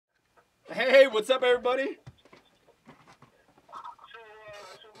Hey, what's up, everybody? So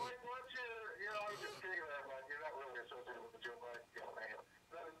Mike, why don't I was just thinking that, Mike, you're not really associated with the Joe Biden campaign,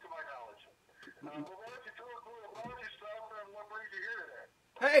 to my knowledge. But why don't you tell us a little about yourself and what brings you here today?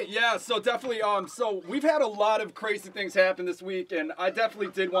 Hey, yeah, so definitely, so we've had a lot of crazy things happen this week, and I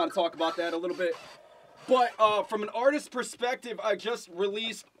definitely did want to talk about that a little bit. But from an artist perspective, I just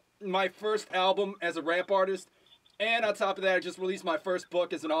released my first album as a rap artist, and on top of that, I just released my first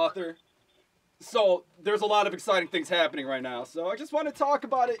book as an author. So there's a lot of exciting things happening right now. So I just want to talk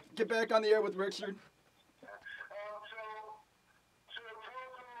about it, get back on the air with Richard. So tell us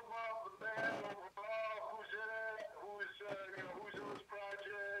a little about the band overall, who's in it, who's in this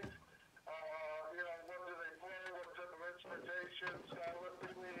project, what do they play, what type of instrumentation,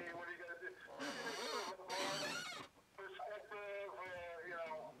 stylistically, what do you guys do? Perspective,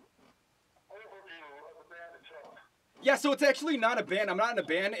 overview of the band itself. Yeah, so it's actually not a band. I'm not in a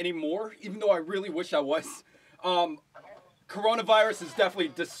band anymore, even though I really wish I was. Coronavirus has definitely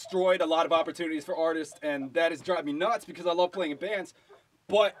destroyed a lot of opportunities for artists, and that is driving me nuts because I love playing in bands.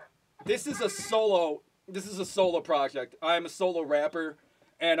 But this is a solo project. I am a solo rapper,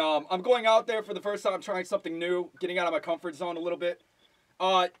 and I'm going out there for the first time, trying something new, getting out of my comfort zone a little bit.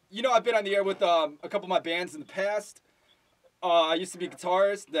 I've been on the air with a couple of my bands in the past. I used to be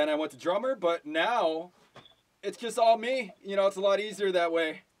guitarist, then I went to drummer, but now it's just all me. It's a lot easier that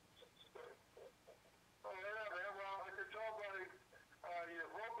way. Oh, yeah, man. Well, I can tell by your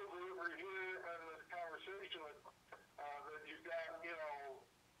vocal delivery here and this conversation that you've got,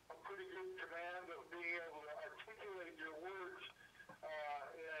 a pretty good command of being able to articulate your words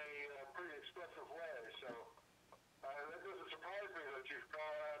in a pretty expressive way. So that doesn't surprise me that you've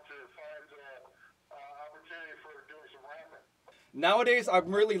gone out to find opportunity for doing some rapping. Nowadays,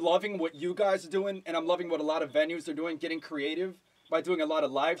 I'm really loving what you guys are doing, and I'm loving what a lot of venues are doing, getting creative by doing a lot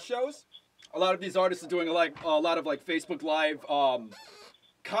of live shows. A lot of these artists are doing a lot of Facebook Live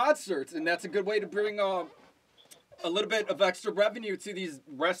concerts, and that's a good way to bring a little bit of extra revenue to these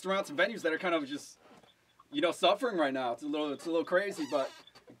restaurants and venues that are kind of just suffering right now. It's a little crazy, but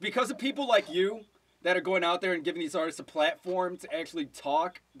because of people like you that are going out there and giving these artists a platform to actually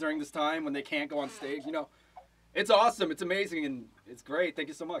talk during this time when they can't go on stage, it's awesome. It's amazing, and it's great. Thank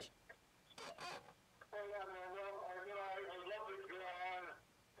you so much. Well, yeah, man. Well, I'd love to go on,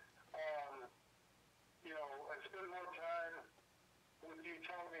 and spend more time with you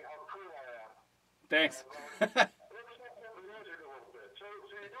telling me how cool I am. Thanks. Let's talk about the music a little bit. So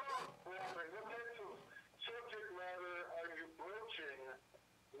you're doing rapping. What types of subject matter are you broaching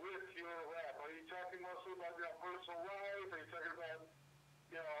with your rap? Are you talking mostly about your personal life? Are you talking about,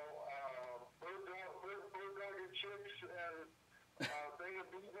 bird dogging chicks and being a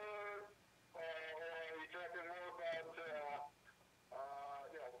beaver? Or are you talking more about,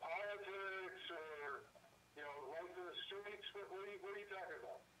 politics or, life in the streets? What are you talking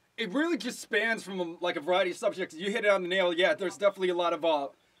about? It really just spans from a variety of subjects. You hit it on the nail. Yeah, there's definitely a lot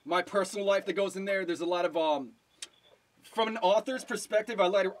of my personal life that goes in there. There's a lot of from an author's perspective, I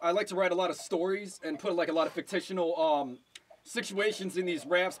like to write a lot of stories and put a lot of fictional situations in these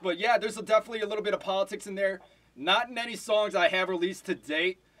raps. But yeah, there's definitely a little bit of politics in there. Not in any songs I have released to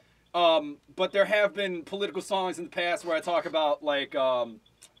date, but there have been political songs in the past where I talk about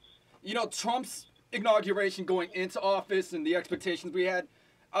Trump's inauguration going into office and the expectations we had.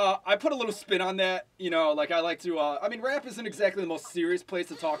 I put a little spin on that, I like to, rap isn't exactly the most serious place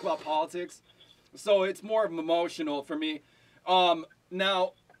to talk about politics, so it's more of emotional for me.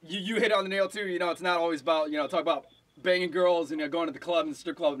 Now, you hit on the nail too, it's not always about, talk about banging girls and going to the club and the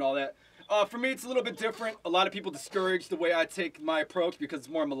strip club and all that. For me, it's a little bit different. A lot of people discourage the way I take my approach because it's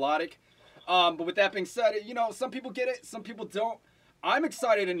more melodic. But with that being said, some people get it, some people don't. I'm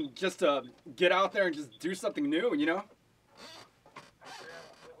excited and just to get out there and just do something new,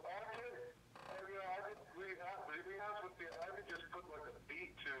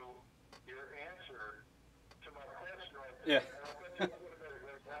 Yeah. I just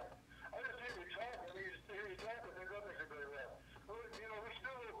hear you talk. I mean, hear you talk, but that makes it very well. We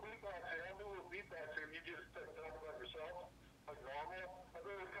still a little beatboxing. I'm a little beatboxing. You just talk about yourself like normal. I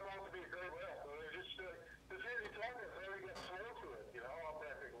think it would come out to be a great rap. Just hear you talking, it's already got soul to it,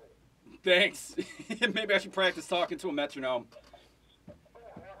 practically. Thanks. Maybe I should practice talking to a metronome.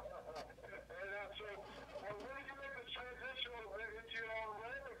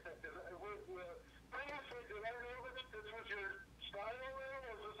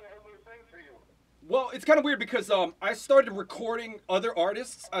 Well, it's kind of weird because I started recording other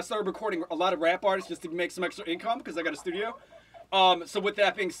artists. I started recording a lot of rap artists just to make some extra income because I got a studio. So with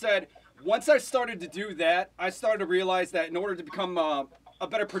that being said, once I started to do that, I started to realize that in order to become a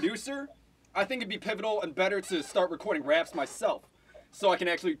better producer, I think it'd be pivotal and better to start recording raps myself, so I can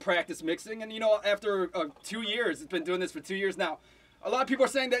actually practice mixing. And after 2 years, it's been doing this for 2 years now. A lot of people are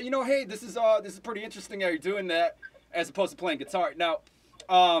saying that hey, this is pretty interesting how you're doing that, as opposed to playing guitar now,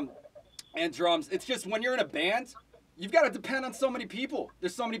 and drums. It's just when you're in a band, you've got to depend on so many people.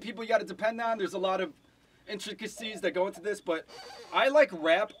 There's so many people you got to depend on. There's a lot of intricacies that go into this, but I like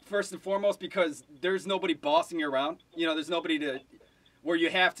rap first and foremost because there's nobody bossing you around. There's nobody where you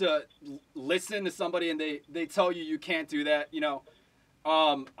have to listen to somebody and they tell you can't do that.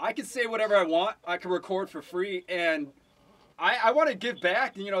 I can say whatever I want. I can record for free, and I want to give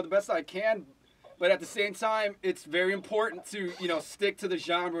back, the best I can. But at the same time, it's very important to, stick to the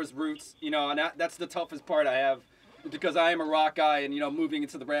genre's roots, and that's the toughest part I have, because I am a rock guy, and, moving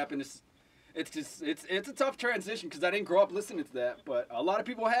into the rap, and it's a tough transition because I didn't grow up listening to that, but a lot of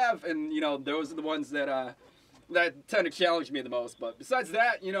people have, and, those are the ones that tend to challenge me the most. But besides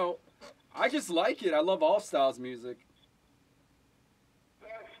that, I just like it. I love all styles of music.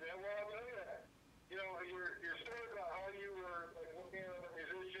 Thanks, man. Well, I'll tell you, your story about how you were like looking at other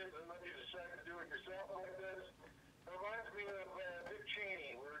musicians and then you decided to do it yourself like this reminds me of Dick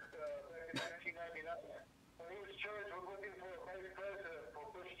Cheney, back in 1999 when he was charged with looking for a vice president for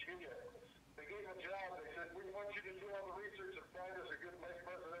Bush Jr. They gave him a job. They said, "We want you to do all the research and find us a good vice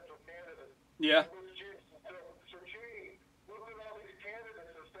presidential candidate." Yeah.